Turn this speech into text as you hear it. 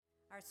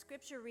Our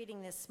scripture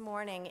reading this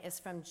morning is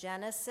from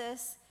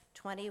Genesis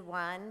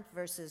 21,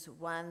 verses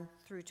 1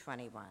 through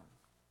 21.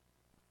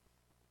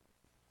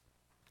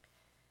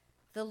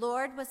 The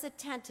Lord was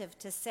attentive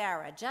to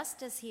Sarah,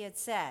 just as he had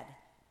said,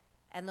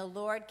 and the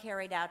Lord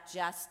carried out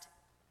just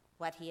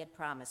what he had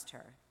promised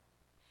her.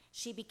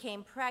 She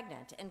became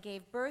pregnant and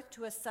gave birth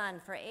to a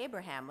son for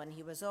Abraham when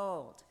he was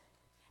old,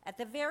 at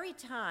the very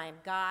time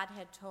God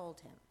had told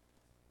him.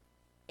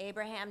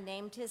 Abraham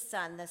named his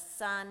son, the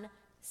son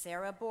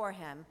Sarah bore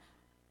him,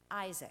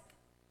 Isaac.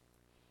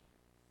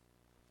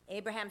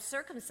 Abraham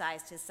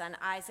circumcised his son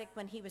Isaac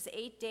when he was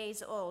 8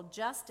 days old,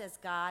 just as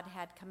God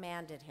had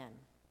commanded him.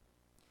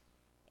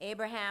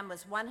 Abraham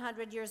was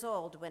 100 years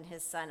old when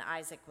his son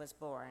Isaac was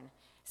born.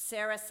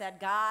 Sarah said,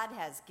 "God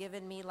has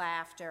given me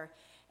laughter.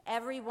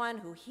 Everyone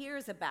who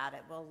hears about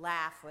it will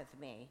laugh with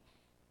me."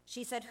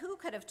 She said, "Who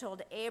could have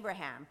told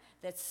Abraham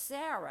that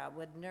Sarah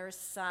would nurse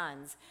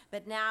sons?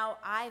 But now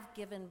I've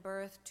given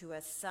birth to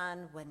a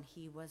son when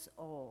he was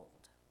old."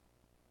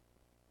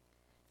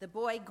 The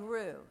boy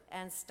grew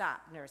and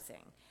stopped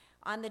nursing.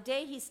 On the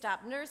day he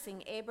stopped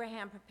nursing,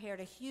 Abraham prepared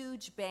a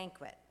huge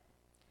banquet.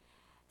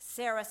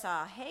 Sarah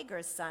saw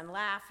Hagar's son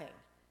laughing,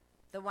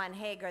 the one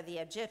Hagar the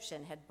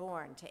Egyptian had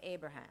borne to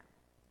Abraham.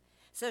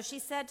 So she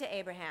said to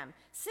Abraham,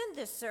 "Send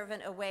this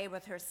servant away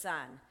with her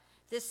son.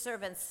 This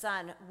servant's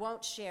son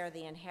won't share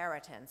the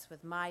inheritance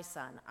with my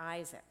son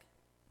Isaac."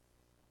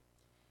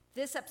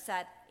 This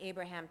upset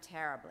Abraham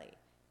terribly,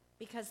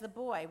 because the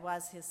boy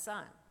was his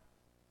son.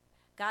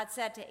 God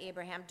said to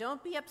Abraham,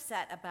 "Don't be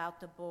upset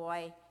about the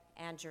boy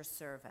and your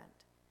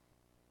servant.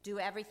 Do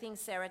everything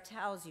Sarah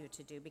tells you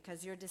to do,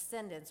 because your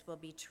descendants will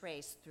be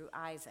traced through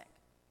Isaac.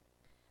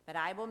 But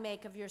I will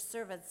make of your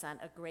servant's son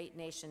a great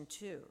nation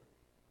too,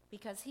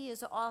 because he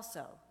is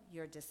also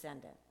your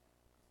descendant."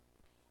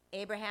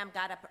 Abraham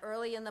got up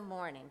early in the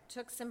morning,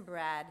 took some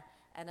bread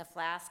and a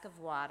flask of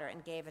water,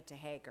 and gave it to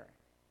Hagar.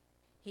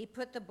 He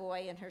put the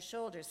boy in her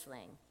shoulder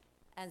sling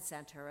and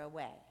sent her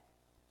away.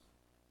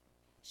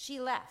 She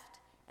left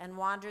and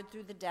wandered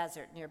through the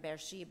desert near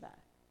Beersheba.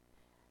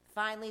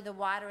 Finally, the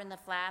water in the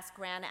flask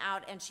ran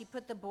out, and she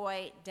put the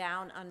boy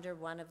down under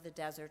one of the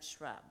desert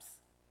shrubs.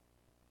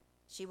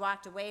 She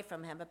walked away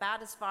from him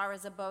about as far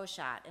as a bow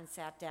shot and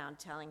sat down,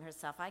 telling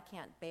herself, "I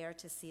can't bear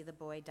to see the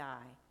boy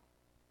die."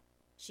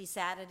 She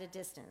sat at a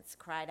distance,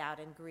 cried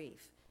out in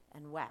grief,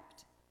 and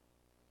wept.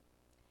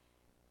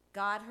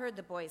 God heard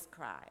the boy's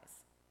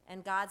cries,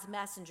 and God's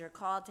messenger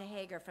called to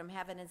Hagar from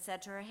heaven and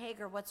said to her,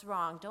 "Hagar, what's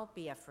wrong? Don't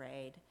be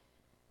afraid.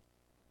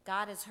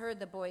 God has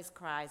heard the boy's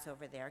cries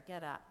over there.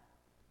 Get up,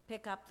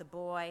 pick up the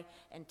boy,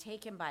 and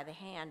take him by the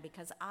hand,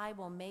 because I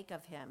will make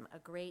of him a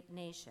great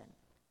nation."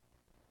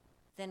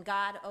 Then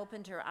God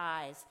opened her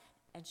eyes,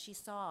 and she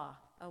saw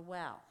a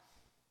well.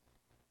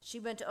 She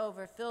went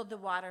over, filled the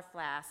water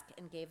flask,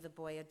 and gave the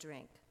boy a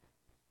drink.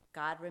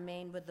 God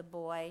remained with the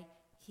boy.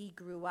 He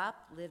grew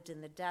up, lived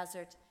in the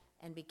desert,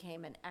 and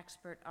became an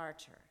expert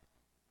archer.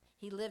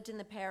 He lived in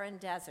the Paran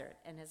desert,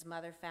 and his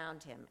mother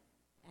found him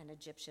an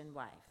Egyptian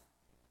wife.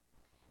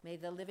 May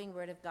the living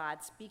word of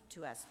God speak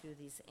to us through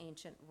these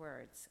ancient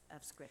words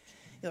of Scripture.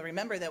 You'll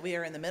remember that we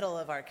are in the middle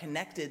of our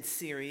Connected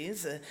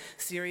series, a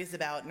series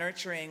about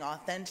nurturing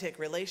authentic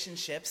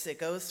relationships. It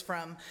goes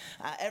from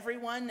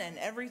everyone and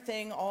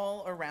everything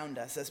all around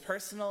us, as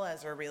personal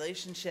as our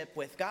relationship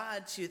with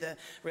God to the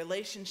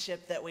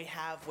relationship that we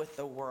have with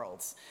the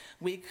world.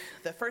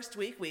 The first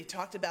week, we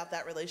talked about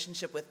that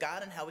relationship with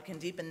God and how we can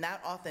deepen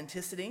that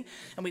authenticity.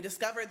 And we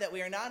discovered that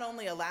we are not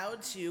only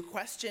allowed to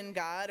question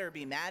God or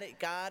be mad at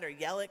God or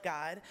yell at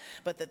God,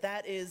 but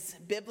that is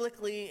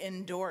biblically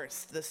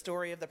endorsed. The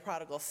story of the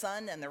prodigal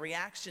son and the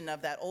reaction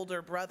of that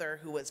older brother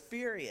who was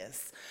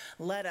furious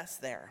led us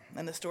there.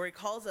 And the story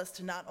calls us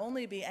to not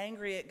only be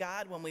angry at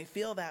God when we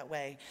feel that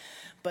way,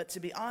 but to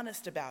be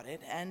honest about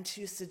it and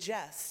to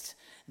suggest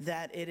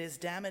that it is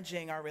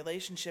damaging our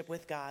relationship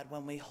with God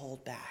when we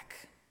hold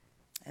back.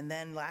 And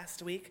then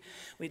last week,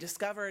 we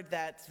discovered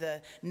that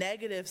the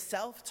negative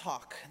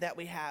self-talk that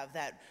we have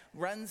that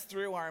runs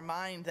through our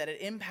mind, that it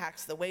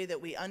impacts the way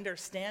that we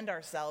understand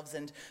ourselves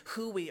and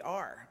who we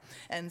are.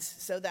 And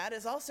so that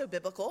is also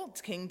biblical.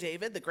 King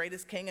David, the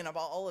greatest king in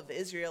all of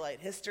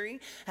Israelite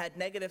history, had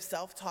negative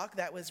self-talk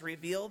that was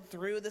revealed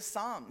through the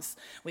Psalms.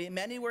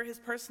 Many were his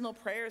personal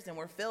prayers and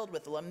were filled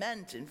with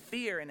lament and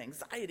fear and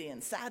anxiety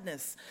and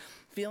sadness,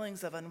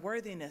 feelings of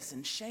unworthiness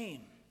and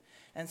shame.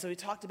 And so we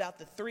talked about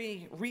the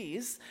 3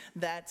 R's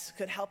that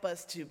could help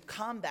us to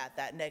combat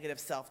that negative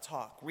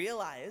self-talk.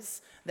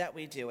 Realize that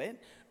we do it,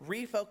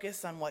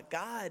 refocus on what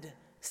God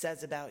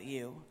says about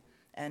you,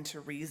 and to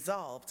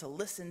resolve to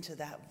listen to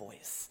that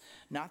voice,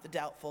 not the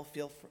doubtful,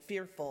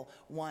 fearful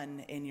one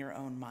in your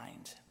own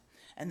mind.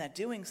 And that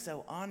doing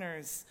so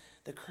honors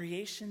the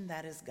creation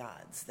that is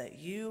God's, that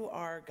you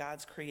are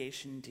God's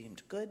creation,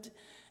 deemed good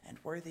and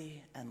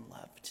worthy and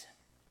loved.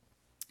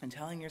 And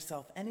telling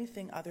yourself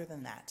anything other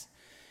than that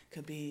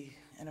could be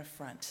an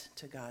affront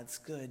to God's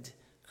good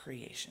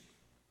creation.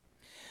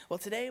 Well,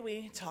 today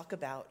we talk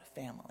about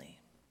family.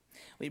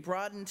 We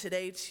broaden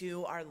today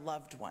to our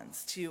loved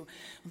ones, to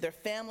their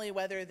family,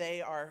 whether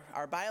they are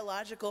our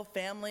biological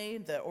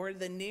family or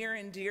the near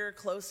and dear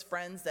close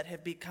friends that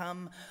have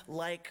become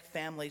like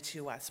family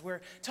to us. We're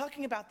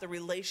talking about the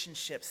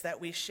relationships that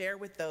we share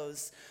with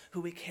those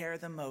who we care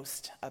the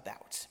most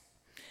about.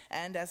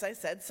 And as I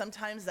said,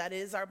 sometimes that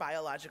is our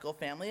biological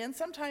family, and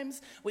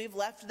sometimes we've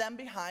left them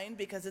behind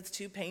because it's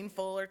too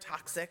painful or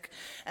toxic,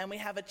 and we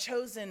have a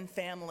chosen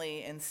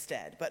family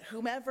instead. But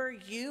whomever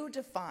you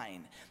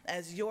define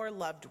as your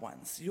loved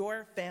ones,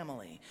 your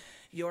family,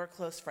 your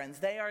close friends,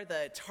 they are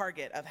the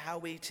target of how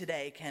we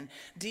today can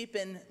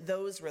deepen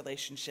those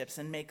relationships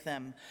and make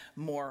them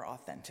more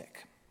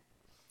authentic.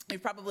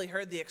 You've probably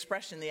heard the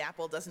expression, the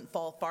apple doesn't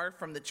fall far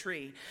from the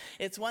tree.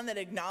 It's one that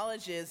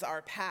acknowledges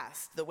our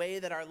past, the way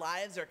that our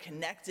lives are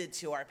connected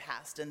to our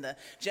past and the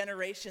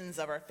generations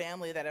of our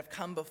family that have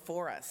come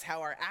before us,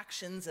 how our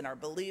actions and our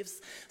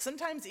beliefs,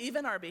 sometimes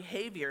even our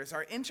behaviors,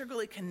 are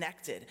integrally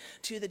connected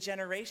to the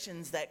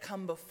generations that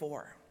come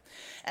before.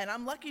 And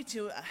I'm lucky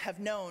to have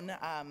known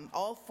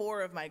all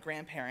four of my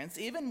grandparents,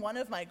 even one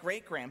of my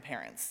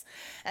great-grandparents.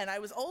 And I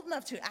was old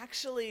enough to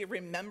actually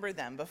remember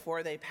them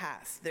before they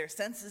passed. Their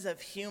senses of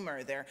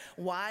humor, their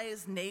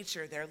wise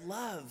nature, their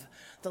love,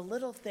 the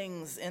little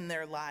things in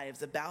their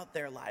lives, about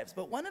their lives.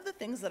 But one of the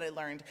things that I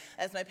learned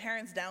as my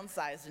parents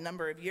downsized a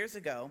number of years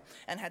ago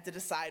and had to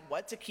decide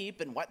what to keep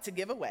and what to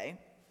give away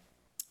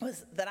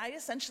was that I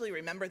essentially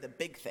remember the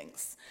big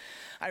things.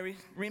 I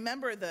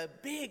remember the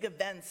big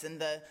events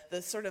and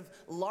the sort of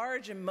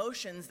large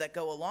emotions that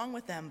go along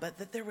with them, but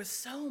that there was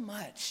so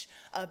much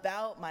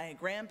about my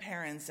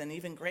grandparents and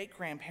even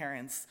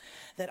great-grandparents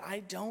that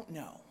I don't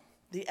know.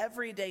 The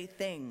everyday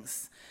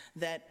things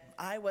that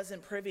I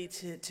wasn't privy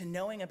to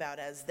knowing about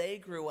as they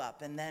grew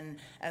up and then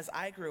as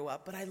I grew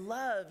up, but I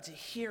love to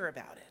hear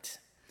about it.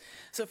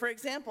 So for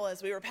example,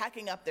 as we were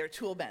packing up their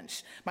tool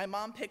bench, my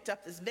mom picked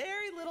up this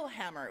very little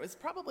hammer. It was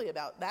probably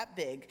about that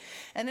big,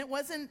 and it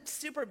wasn't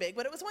super big,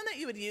 but it was one that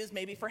you would use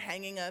maybe for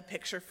hanging a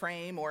picture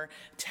frame or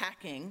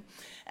tacking.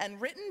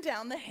 And written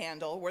down the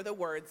handle were the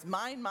words,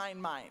 "Mine, mine,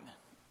 mine."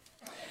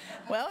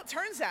 Well, it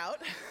turns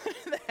out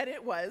that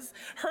it was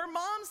her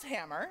mom's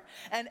hammer,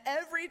 and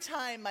every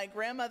time my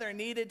grandmother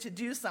needed to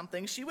do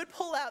something, she would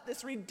pull out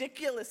this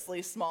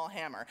ridiculously small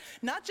hammer,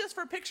 not just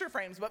for picture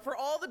frames, but for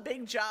all the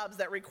big jobs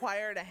that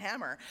required a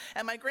hammer.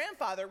 And my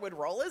grandfather would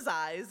roll his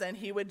eyes, and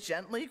he would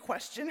gently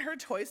question her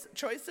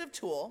choice of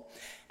tool,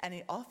 and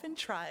he often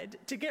tried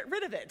to get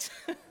rid of it.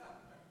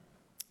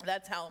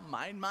 That's how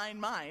mine, mine,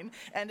 mine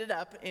ended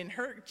up in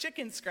her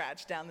chicken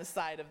scratch down the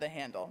side of the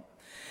handle.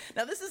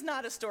 Now, this is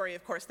not a story,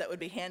 of course, that would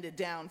be handed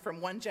down from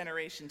one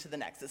generation to the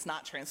next. It's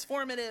not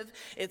transformative.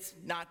 It's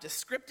not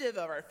descriptive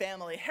of our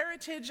family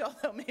heritage,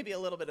 although maybe a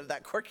little bit of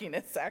that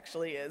quirkiness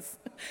actually is.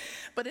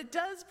 But it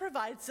does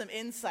provide some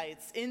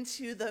insights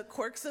into the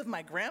quirks of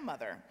my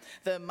grandmother,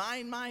 the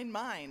mine, mine,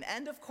 mine,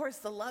 and of course,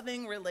 the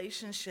loving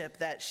relationship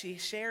that she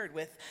shared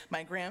with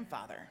my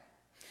grandfather.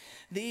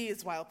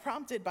 These, while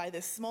prompted by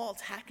this small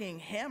tacking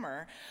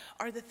hammer,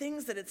 are the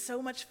things that it's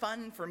so much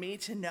fun for me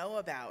to know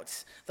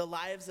about the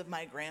lives of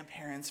my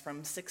grandparents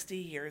from 60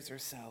 years or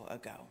so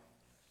ago.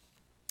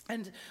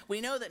 And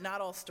we know that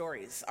not all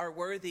stories are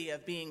worthy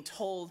of being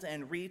told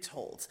and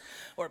retold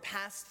or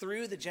passed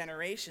through the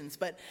generations,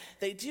 but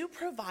they do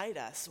provide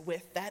us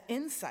with that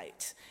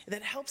insight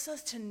that helps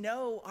us to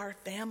know our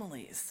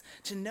families,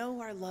 to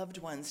know our loved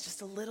ones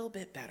just a little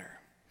bit better.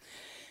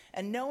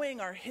 And knowing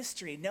our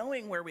history,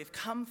 knowing where we've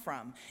come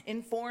from,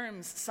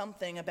 informs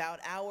something about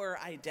our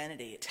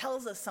identity. It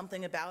tells us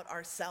something about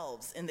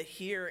ourselves in the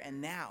here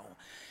and now.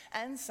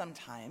 And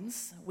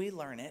sometimes we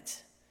learn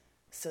it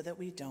so that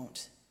we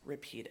don't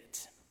repeat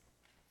it.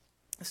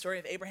 The story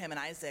of Abraham and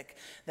Isaac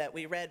that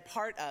we read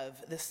part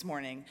of this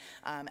morning,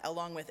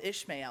 along with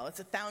Ishmael, it's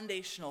a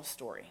foundational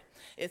story.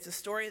 It's a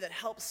story that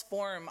helps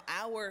form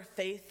our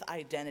faith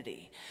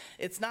identity.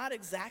 It's not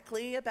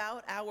exactly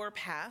about our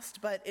past,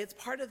 but it's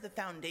part of the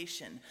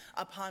foundation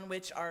upon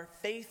which our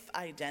faith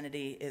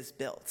identity is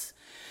built.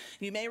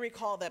 You may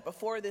recall that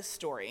before this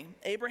story,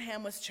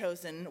 Abraham was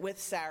chosen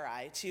with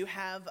Sarai to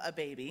have a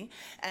baby,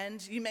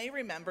 and you may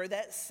remember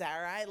that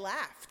Sarai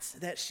laughed,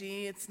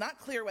 it's not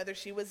clear whether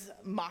she was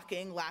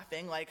mocking,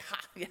 laughing, like, ha,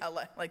 yeah,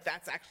 like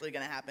that's actually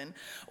going to happen,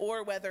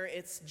 or whether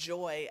it's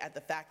joy at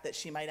the fact that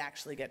she might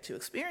actually get to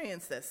experience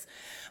this.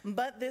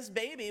 But this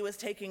baby was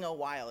taking a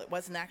while. It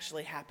wasn't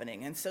actually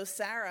happening. And so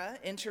Sarah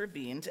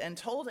intervened and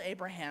told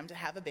Abraham to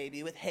have a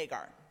baby with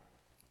Hagar.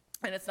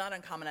 And it's not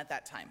uncommon at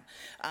that time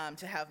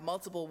to have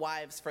multiple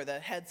wives for the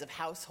heads of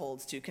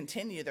households to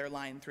continue their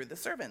line through the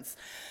servants.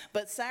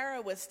 But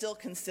Sarah was still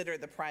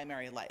considered the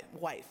primary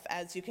wife.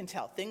 As you can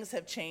tell, things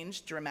have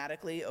changed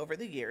dramatically over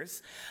the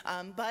years.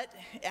 But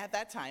at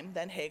that time,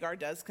 then Hagar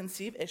does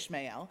conceive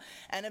Ishmael,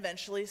 and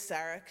eventually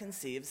Sarah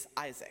conceives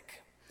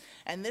Isaac.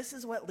 And this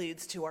is what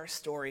leads to our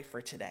story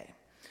for today.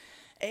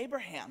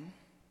 Abraham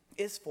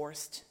is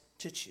forced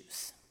to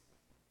choose.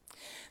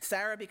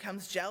 Sarah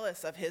becomes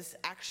jealous of his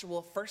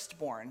actual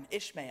firstborn,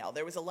 Ishmael.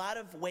 There was a lot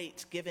of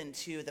weight given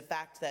to the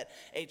fact that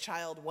a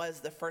child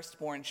was the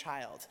firstborn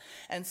child.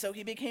 And so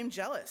he became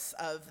jealous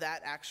of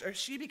that,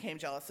 she became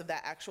jealous of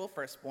that actual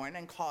firstborn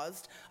and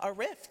caused a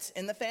rift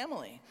in the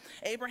family.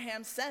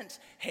 Abraham sent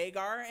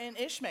Hagar and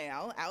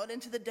Ishmael out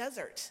into the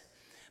desert.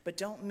 But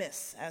don't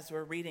miss, as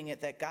we're reading it,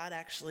 that God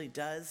actually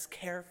does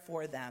care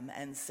for them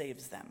and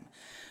saves them.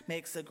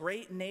 Makes a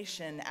great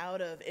nation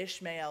out of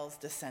Ishmael's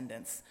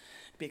descendants,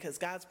 because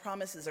God's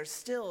promises are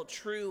still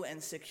true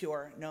and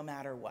secure no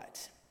matter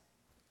what.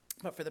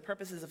 But for the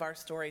purposes of our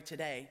story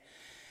today,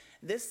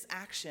 this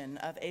action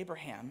of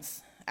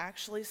Abraham's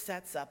actually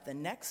sets up the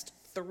next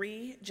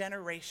 3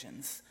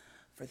 generations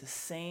for the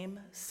same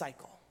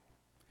cycle.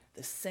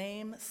 The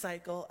same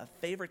cycle of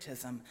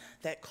favoritism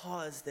that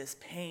caused this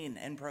pain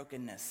and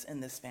brokenness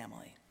in this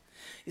family.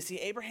 You see,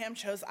 Abraham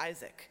chose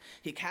Isaac.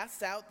 He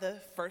casts out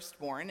the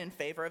firstborn in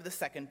favor of the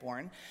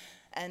secondborn,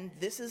 and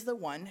this is the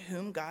one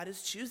whom God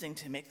is choosing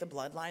to make the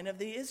bloodline of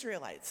the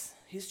Israelites.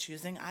 He's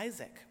choosing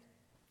Isaac.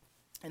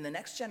 In the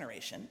next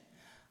generation,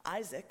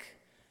 Isaac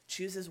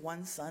chooses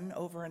one son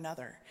over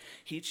another.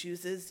 He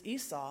chooses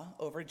Esau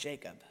over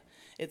Jacob.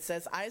 It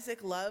says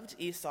Isaac loved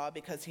Esau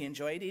because he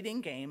enjoyed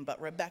eating game, but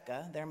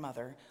Rebekah, their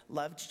mother,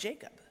 loved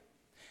Jacob.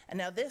 And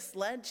now this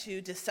led to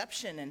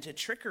deception and to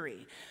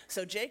trickery.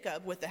 So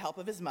Jacob, with the help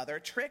of his mother,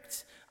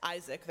 tricked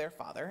Isaac, their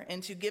father,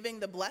 into giving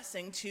the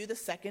blessing to the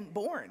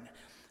secondborn,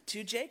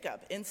 to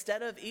Jacob,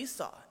 instead of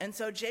Esau. And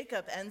so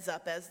Jacob ends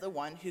up as the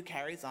one who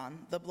carries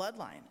on the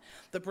bloodline.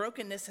 The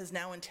brokenness has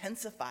now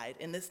intensified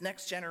in this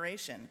next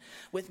generation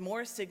with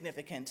more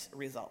significant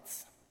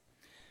results.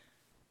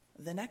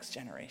 The next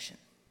generation,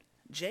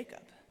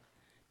 Jacob,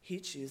 he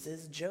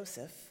chooses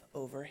Joseph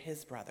over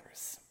his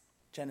brothers.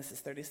 Genesis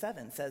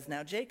 37 says,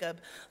 "Now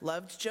Jacob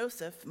loved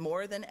Joseph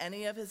more than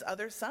any of his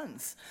other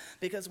sons,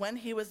 because when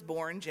he was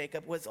born,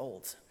 Jacob was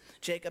old.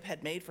 Jacob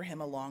had made for him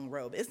a long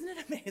robe." Isn't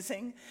it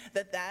amazing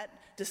that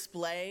that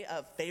display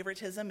of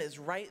favoritism is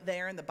right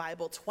there in the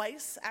Bible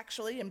twice,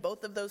 actually, in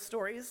both of those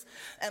stories?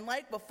 And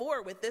like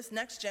before, with this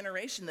next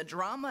generation, the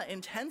drama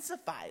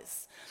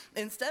intensifies.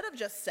 Instead of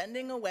just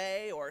sending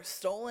away or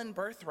stolen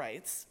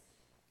birthrights,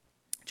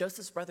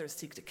 Joseph's brothers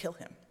seek to kill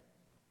him.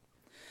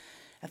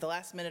 At the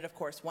last minute, of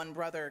course, one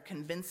brother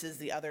convinces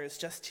the others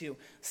just to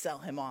sell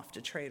him off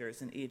to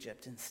traders in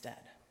Egypt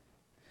instead.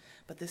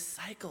 But this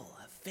cycle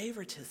of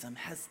favoritism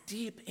has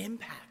deep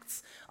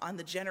impacts on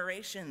the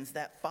generations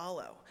that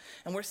follow.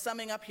 And we're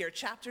summing up here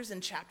chapters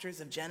and chapters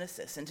of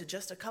Genesis into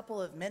just a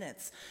couple of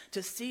minutes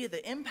to see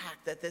the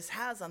impact that this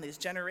has on these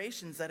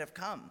generations that have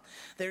come.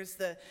 There's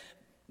the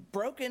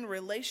broken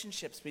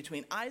relationships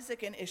between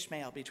Isaac and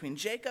Ishmael, between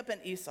Jacob and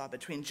Esau,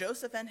 between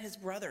Joseph and his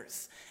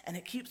brothers, and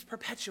it keeps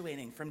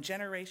perpetuating from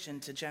generation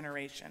to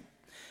generation.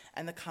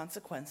 And the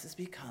consequences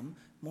become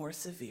more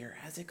severe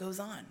as it goes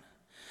on.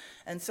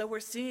 And so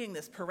we're seeing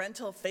this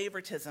parental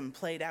favoritism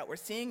played out. We're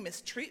seeing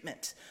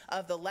mistreatment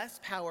of the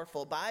less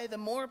powerful by the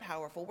more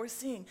powerful. We're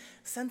seeing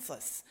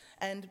senseless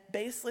and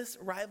baseless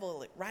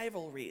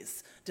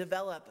rivalries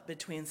develop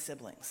between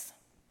siblings.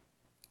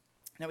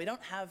 Now, we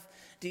don't have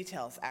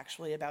details,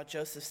 actually, about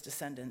Joseph's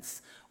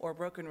descendants or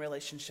broken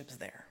relationships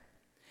there.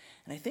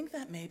 And I think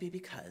that may be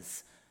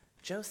because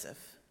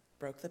Joseph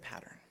broke the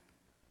pattern.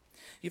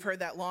 You've heard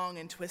that long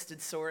and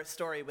twisted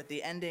story with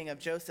the ending of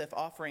Joseph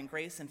offering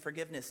grace and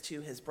forgiveness to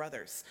his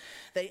brothers.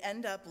 They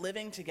end up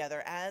living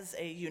together as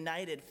a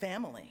united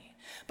family.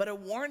 But a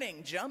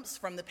warning jumps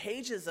from the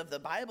pages of the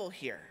Bible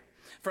here,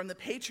 from the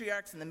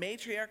patriarchs and the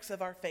matriarchs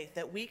of our faith,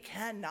 that we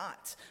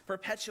cannot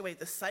perpetuate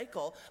the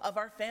cycle of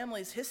our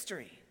family's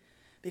history,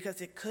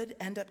 because it could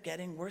end up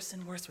getting worse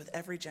and worse with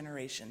every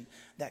generation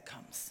that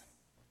comes.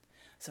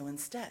 So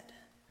instead,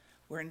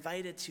 we're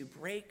invited to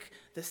break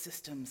the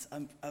systems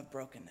of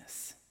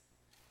brokenness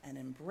and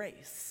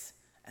embrace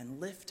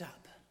and lift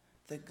up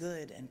the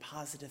good and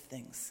positive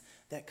things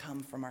that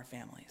come from our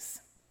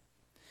families.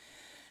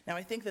 Now,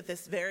 I think that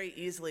this very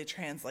easily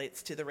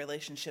translates to the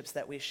relationships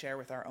that we share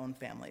with our own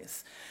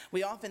families.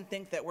 We often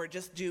think that we're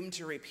just doomed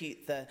to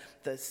repeat the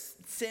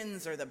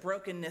sins or the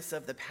brokenness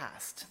of the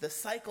past, the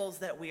cycles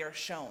that we are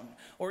shown,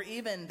 or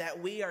even that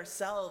we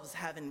ourselves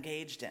have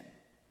engaged in.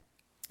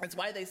 It's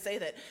why they say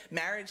that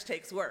marriage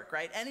takes work,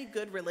 right? Any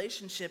good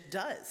relationship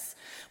does.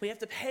 We have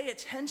to pay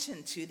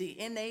attention to the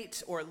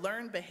innate or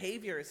learned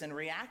behaviors and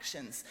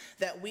reactions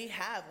that we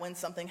have when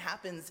something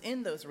happens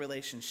in those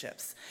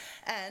relationships.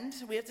 And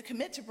we have to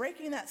commit to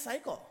breaking that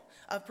cycle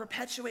of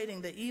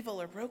perpetuating the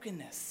evil or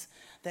brokenness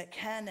that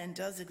can and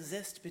does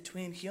exist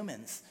between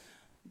humans,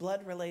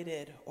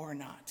 blood-related or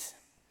not.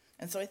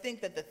 And so I think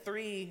that the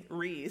 3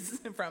 re's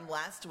from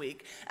last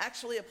week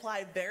actually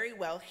apply very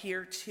well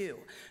here too.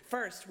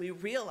 First, we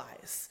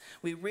realize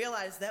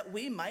that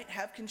we might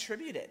have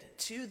contributed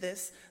to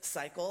this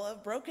cycle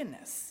of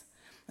brokenness.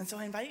 And so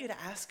I invite you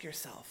to ask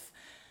yourself,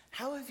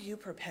 how have you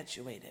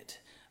perpetuated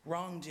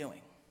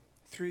wrongdoing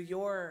through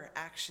your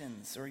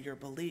actions or your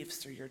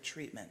beliefs or your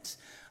treatment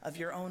of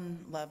your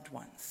own loved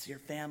ones, your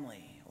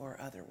family, or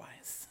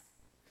otherwise?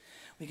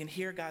 We can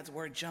hear God's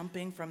word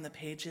jumping from the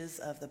pages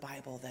of the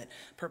Bible that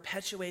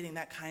perpetuating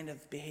that kind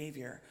of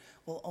behavior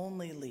will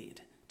only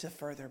lead to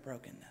further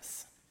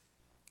brokenness.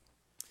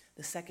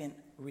 The second,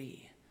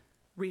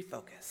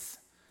 refocus.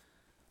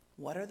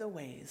 What are the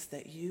ways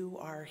that you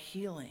are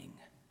healing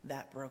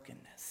that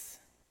brokenness?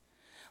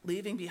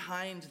 Leaving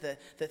behind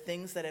the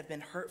things that have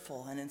been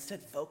hurtful and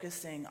instead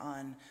focusing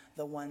on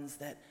the ones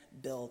that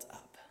build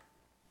up.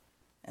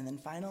 And then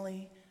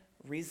finally,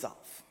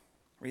 resolve.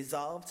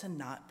 Resolve to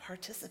not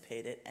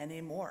participate it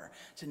anymore,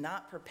 to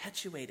not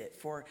perpetuate it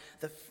for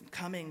the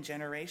coming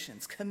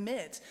generations.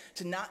 Commit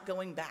to not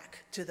going back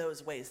to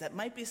those ways that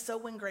might be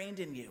so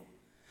ingrained in you.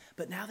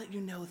 But now that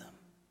you know them,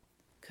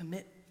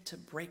 commit to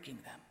breaking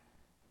them.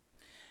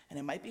 And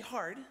it might be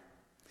hard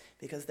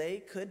because they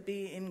could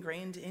be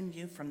ingrained in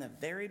you from the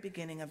very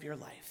beginning of your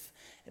life.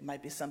 It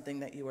might be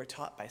something that you were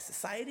taught by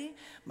society,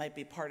 might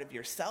be part of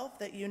yourself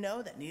that you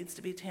know that needs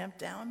to be tamped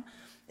down.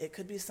 It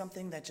could be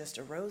something that just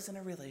arose in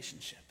a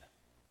relationship.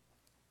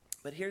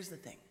 But here's the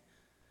thing.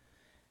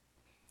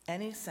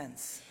 Any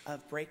sense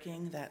of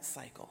breaking that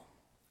cycle,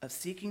 of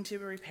seeking to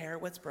repair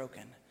what's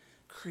broken,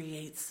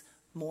 creates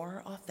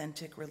more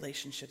authentic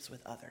relationships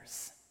with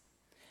others.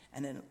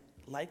 And it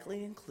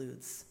likely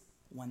includes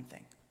one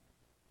thing: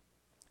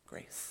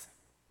 grace,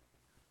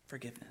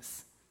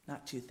 forgiveness.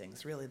 Not two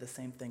things, really the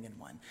same thing in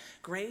one.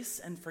 Grace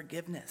and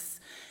forgiveness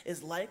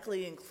is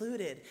likely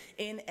included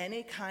in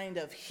any kind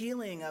of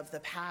healing of the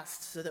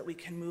past so that we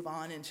can move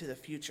on into the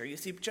future. You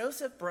see,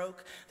 Joseph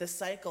broke the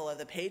cycle of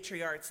the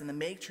patriarchs and the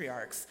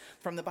matriarchs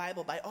from the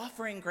Bible by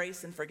offering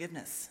grace and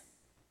forgiveness,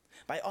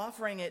 by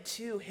offering it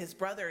to his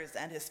brothers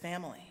and his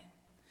family.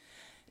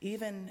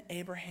 Even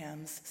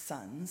Abraham's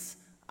sons,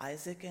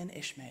 Isaac and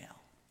Ishmael,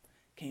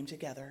 came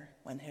together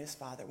when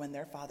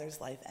their father's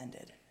life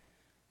ended.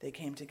 They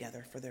came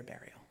together for their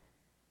burial.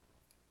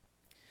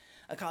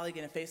 A colleague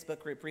in a Facebook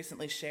group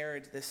recently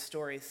shared this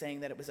story,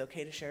 saying that it was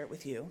okay to share it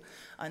with you,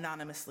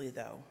 anonymously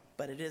though,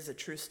 but it is a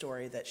true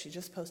story that she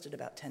just posted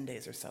about 10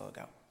 days or so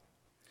ago.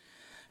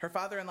 Her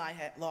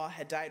father-in-law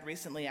had died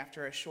recently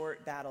after a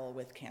short battle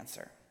with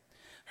cancer.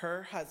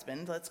 Her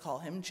husband, let's call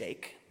him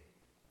Jake,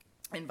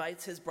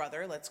 invites his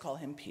brother, let's call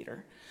him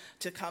Peter,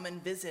 to come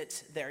and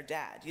visit their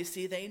dad. You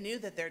see, they knew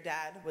that their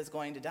dad was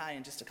going to die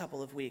in just a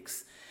couple of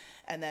weeks,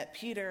 and that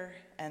Peter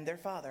and their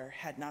father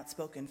had not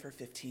spoken for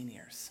 15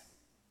 years.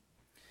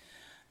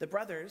 The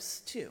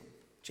brothers, too,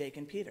 Jake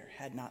and Peter,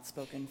 had not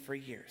spoken for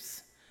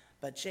years,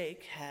 but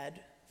Jake had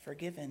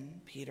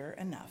forgiven Peter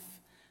enough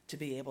to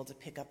be able to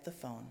pick up the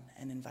phone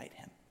and invite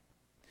him.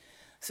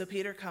 So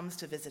Peter comes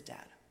to visit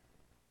Dad,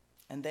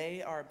 and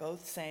they are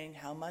both saying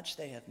how much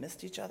they have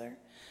missed each other,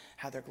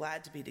 how they're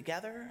glad to be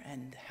together,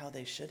 and how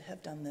they should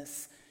have done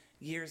this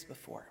years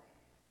before.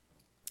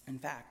 In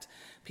fact,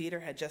 Peter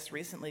had just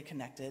recently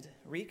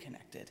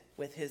reconnected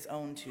with his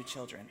own 2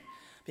 children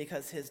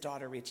because his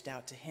daughter reached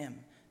out to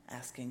him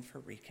asking for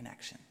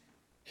reconnection.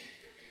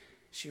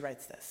 She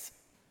writes this: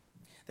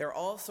 "There are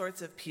all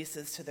sorts of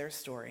pieces to their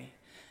story,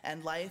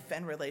 and life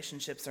and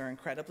relationships are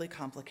incredibly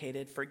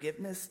complicated.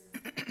 Forgiveness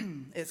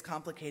is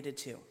complicated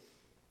too.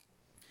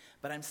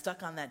 But I'm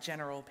stuck on that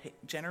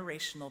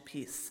generational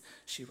piece,"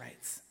 she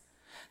writes,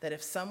 "that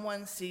if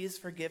someone sees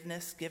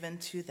forgiveness given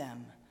to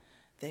them,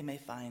 they may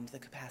find the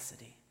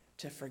capacity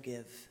to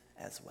forgive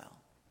as well."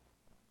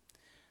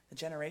 The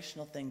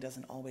generational thing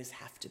doesn't always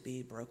have to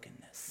be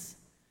brokenness.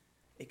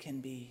 It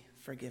can be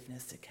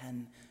forgiveness. It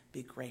can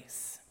be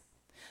grace.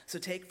 So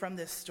take from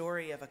this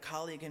story of a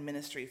colleague in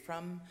ministry,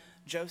 from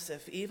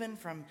Joseph, even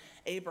from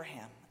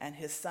Abraham and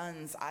his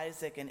sons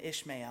Isaac and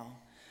Ishmael,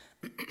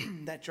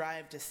 that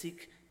drive to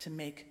seek to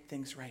make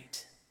things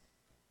right.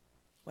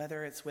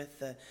 Whether it's with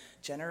the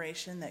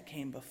generation that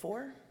came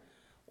before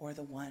or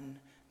the one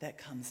that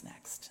comes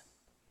next.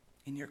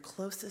 In your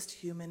closest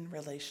human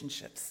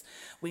relationships,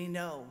 we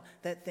know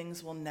that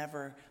things will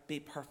never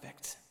be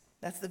perfect.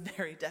 That's the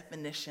very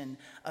definition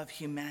of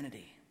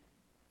humanity.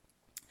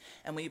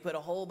 And when you put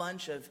a whole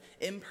bunch of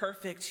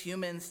imperfect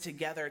humans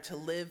together to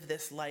live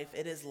this life,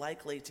 it is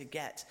likely to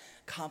get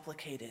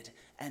complicated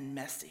and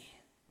messy.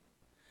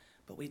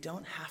 But we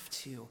don't have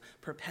to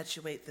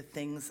perpetuate the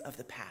things of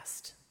the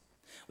past.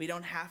 We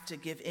don't have to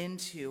give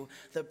into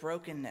the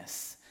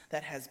brokenness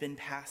that has been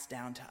passed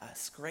down to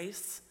us.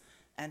 Grace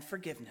and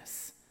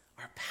forgiveness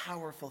are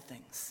powerful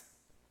things.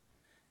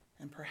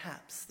 And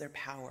perhaps their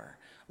power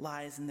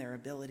lies in their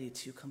ability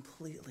to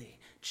completely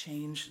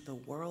change the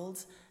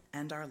world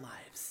and our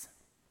lives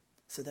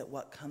so that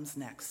what comes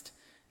next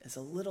is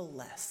a little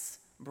less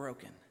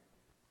broken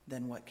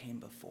than what came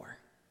before.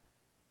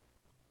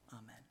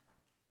 Amen.